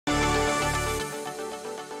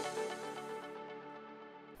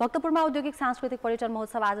भक्तपुरमा औद्योगिक सांस्कृतिक पर्यटन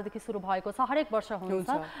महोत्सव आजदेखि सुरु भएको छ। हरेक वर्ष हुन्छ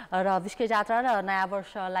र विस्के जात्रा र नयाँ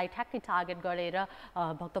वर्षलाई ठ्याक्कै टार्गेट गरेर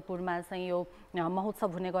भक्तपुरमा चाहिँ यो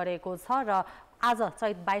महोत्सव हुने गरेको छ र आज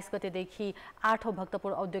चैत 22 गतेदेखि 8औं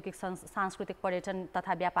भक्तपुर औद्योगिक सांस्कृतिक पर्यटन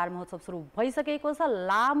तथा व्यापार महोत्सव सुरु भइसकेको छ।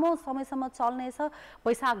 लामो समयसम्म चल्नेछ।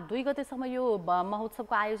 वैशाख 2 गतेसम्म यो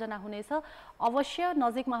महोत्सवको आयोजना हुनेछ। अवश्य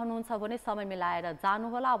नजिकमा हुनुहुन्छ भने समय मिलाएर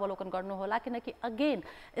जानुहोला, अवलोकन गर्नुहोला, किनकि अगेन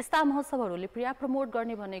यस्ता महोत्सवहरूले प्रिया प्रमोट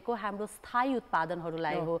गर्ने भनेको हाम्रो स्थायी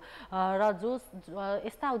उत्पादनहरूलाई हो र जो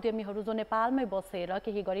यस्ता उद्यमीहरू जो नेपालमै बसेर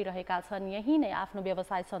केही गरिरहेका छन्, यही नै आफ्नो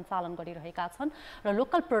व्यवसाय सञ्चालन गरिरहेका छन् र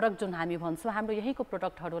लोकल प्रोडक्ट जुन हामी भन्छौँ हाम्रो यहीँको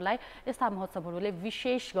प्रोडक्टहरूलाई यस्ता महोत्सवहरूले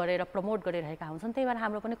विशेष गरेर प्रमोट गरिरहेका हुन्छन्। त्यही भएर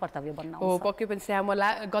हाम्रो पनि कर्तव्य बन्न हो। पक्कै पनि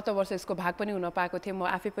श्यामला गत वर्ष यसको भाग पनि हुन पाएको थिएँ। म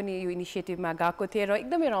आफै पनि यो इनिसिएटिभमा गएको थिएँ र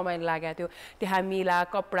एकदमै रमाइलो लागेको थियो। त्यहाँ मेला,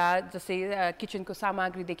 कपडा, जस्तै किचनको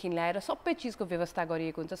सामग्रीदेखि ल्याएर सबै चिजको व्यवस्था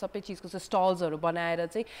गरिएको हुन्छ। सबै चिजको चाहिँ स्टल्सहरू बनाएर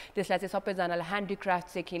चाहिँ त्यसलाई चाहिँ सबैजनालाई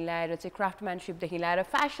ह्यान्डिक्राफ्टदेखि ल्याएर चाहिँ क्राफ्टम्यानसिपदेखि ल्याएर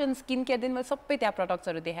फ्यासन, स्किन केयरदेखि मैले सबै त्यहाँ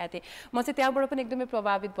प्रडक्ट्सहरू देखाएको थिएँ। म चाहिँ त्यहाँबाट पनि एकदमै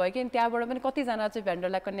प्रभावित भयो कि त्यहाँबाट पनि कतिजना चाहिँ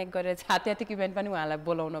भेन्डरलाई कनेक्ट गरेर छात्यातिक इभेन्ट पनि उहाँलाई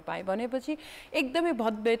बोलाउन पाएँ। भनेपछि एकदमै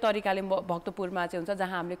भव्य तरिकाले भक्तपुरमा चाहिँ हुन्छ,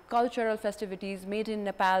 जहाँ हामीले cultural festivities, made in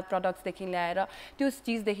Nepal प्रडक्ट्सदेखि ल्याएर त्यो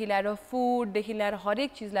चिजदेखि ल्याएर फुडदेखि ल्याएर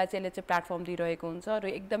हरेक चिजलाई चाहिँ यसले चाहिँ प्लेटफर्म दिइरहेको हुन्छ र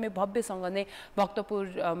एकदमै भव्यसँग नै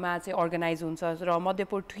भक्तपुरमा चाहिँ अर्गनाइज हुन्छ र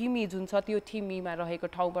मध्यपुर थिमी जुन छ त्यो थिमीमा रहेको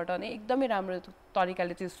ठाउँबाट नै एकदमै राम्रो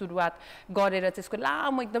तरिकाले चाहिँ सुरुवात गरेर चाहिँ यसको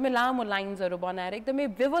एकदमै लामो लाइन्सहरू बनाएर एकदमै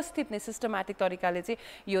व्यवस्थित नै सिस्टमेटिक तरिकाले चाहिँ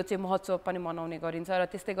यो चाहिँ महोत्सव पनि मनाउने गरिन्छ र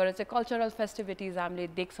त्यस्तै गरेर चाहिँ कल्चरल फेस्टिभिटिज हामीले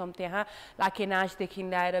देख्छौँ। त्यहाँ लाखे नाचदेखि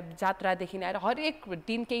ल्याएर जात्रादेखि ल्याएर हरेक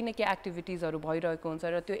दिन केही न केही एक्टिभिटिजहरू भइरहेको हुन्छ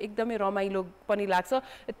र त्यो एकदमै रमाइलो पनि लाग्छ।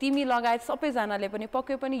 तिमी लगायत सबैजनाले पनि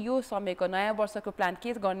पक्कै पनि यो समयको नयाँ वर्षको प्लान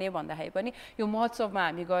के गर्ने भन्दाखेरि पनि यो महोत्सवमा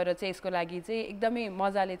हामी गएर चाहिँ यसको लागि चाहिँ एकदमै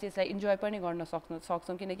मजाले चाहिँ यसलाई इन्जोय पनि गर्न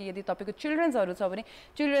सक्छौँ। किनकि यदि तपाईँको चिल्ड्रेन्सहरू छ भने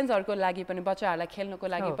चिल्ड्रेन्सहरूको लागि पनि, बच्चाहरूलाई खेल्नको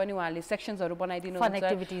लागि पनि उहाँहरूले सेक्सन्सहरू बनाइदिनु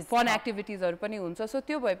हुन्छ, फन एक्टिभिटिजहरू पनि हुन्छ। सो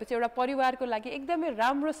त्यो भएपछि एउटा परिवारको लागि एकदमै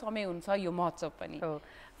राम्रो समय हुन्छ यो महोत्सव पनि।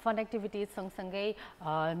 फन एक्टिभिटिज सँगसँगै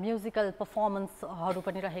म्युजिकल पर्फर्मेन्सहरू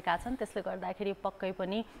पनि रहेका छन्। त्यसले गर्दाखेरि पक्कै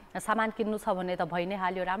पनि सामान किन्नु छ भने त भइ नै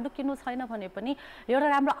हाल्यो, राम्रो किन्नु छैन भने पनि एउटा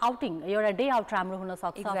राम्रो आउटिङ, एउटा डे आउट राम्रो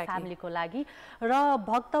हुनसक्छ फ्यामिलीको लागि। र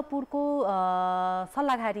भक्तपुरको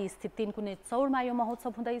सल्लाघारी स्थित 3 कुने चौरमा यो महोत्सव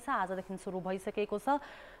हुँदैछ। आजदेखि सुरु भइसकेको छ।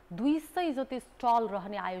 200 जति स्टल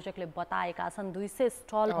रहने आयोजकले बताएका छन्। 200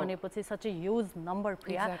 स्टल भनेपछि सच ए ह्युज नम्बर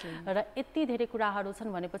प्रिया र यति धेरै कुराहरू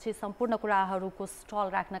छन् भनेपछि सम्पूर्ण कुराहरूको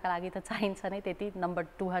स्टल राख्नका लागि त चाहिन्छ नै त्यति नम्बर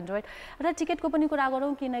 200। र टिकटको पनि कुरा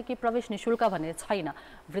गरौँ, किनकि प्रवेश निशुल्क भन्ने छैन।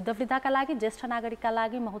 वृद्धका लागि, ज्येष्ठ नागरिकका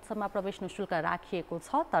लागि महोत्सवमा प्रवेश निशुल्क राखिएको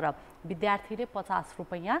छ, तर विद्यार्थीले 50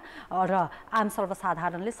 रुपैयाँ र आम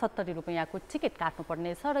सर्वसाधारणले 70 रुपैयाँको टिकट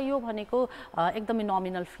काट्नुपर्नेछ र यो भनेको एकदमै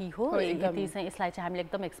नोमिनल फी हो। यति चाहिँ यसलाई चाहिँ हामीले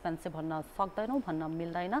एकदम एक्सपेन्सिभ भन्न सक्दैनौँ, भन्न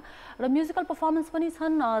मिल्दैन। र म्युजिकल पर्फर्मेन्स पनि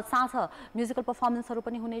छन्, साझा म्युजिकल पर्फर्मेन्सहरू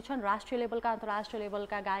पनि हुनेछन्। राष्ट्रिय लेभलका, अन्तर्राष्ट्रिय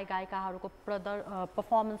लेभलका गायकहरूको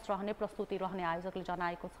पर्फर्मेन्स रहने, प्रस्तुति रहने आयोजकले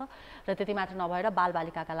जनाएको छ। र त्यति मात्र नभएर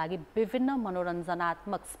बालबालिकाका लागि विभिन्न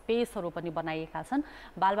मनोरञ्जनात्मक स्पेसहरू पनि बनाइएका छन्।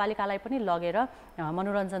 बालबालिकालाई पनि लगेर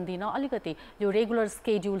मनोरञ्जन दिन अलिकति यो रेगुलर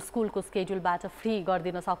स्केड्युल, स्कुलको स्केड्युलबाट फ्री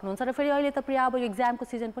गरिदिन सक्नुहुन्छ। र फेरि अहिले त प्रिया अब एक्जामको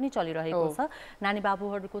सिजन पनि चलिरहेको छ। नानी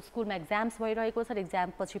बाबुहरूको स्कुलमा एक्जाम्स भइरहेको छ र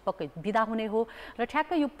एक्जाम पछि पक्कै बिदा हुने हो र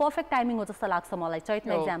ठ्याक्कै यो पर्फेक्ट टाइमिङ हो जस्तो लाग्छ मलाई।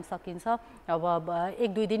 चैतमा एक्जाम सकिन्छ, अब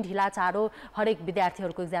 1-2 दिन ढिला चाँडो हरेक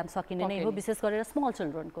विद्यार्थीहरूको एक्जाम सकिने नै हो, विशेष गरेर स्मल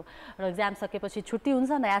चिल्ड्रनको। र एक्जाम सकेपछि छुट्टी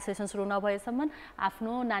हुन्छ, नयाँ सेसन सुरु नभएसम्म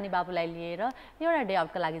आफ्नो नानी बाबुलाई लिएर एउटा डे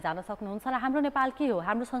आउटका लागि जान सक्नुहुन्छ। र हाम्रो नेपाल के हो,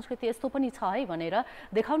 हाम्रो संस्कृति यस्तो पनि छ है भनेर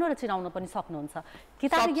देखाउन र चिनाउन पनि सक्नुहुन्छ।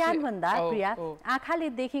 किताबी ज्ञान भन्दा प्रिया आँखाले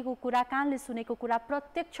देखेको कुरा, कानले सुनेको कुरा,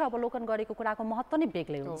 प्रत्यक्ष अवलोकन गरेको कुराको महत्त्व नै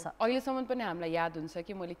बेग्लै हुन्छ। अहिलेसम्म पनि हामीलाई याद हुन्छ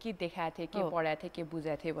कि मैले के देखाएको थिएँ, के पढाएको थिएँ, के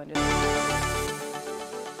बुझाएको थिएँ भनेर।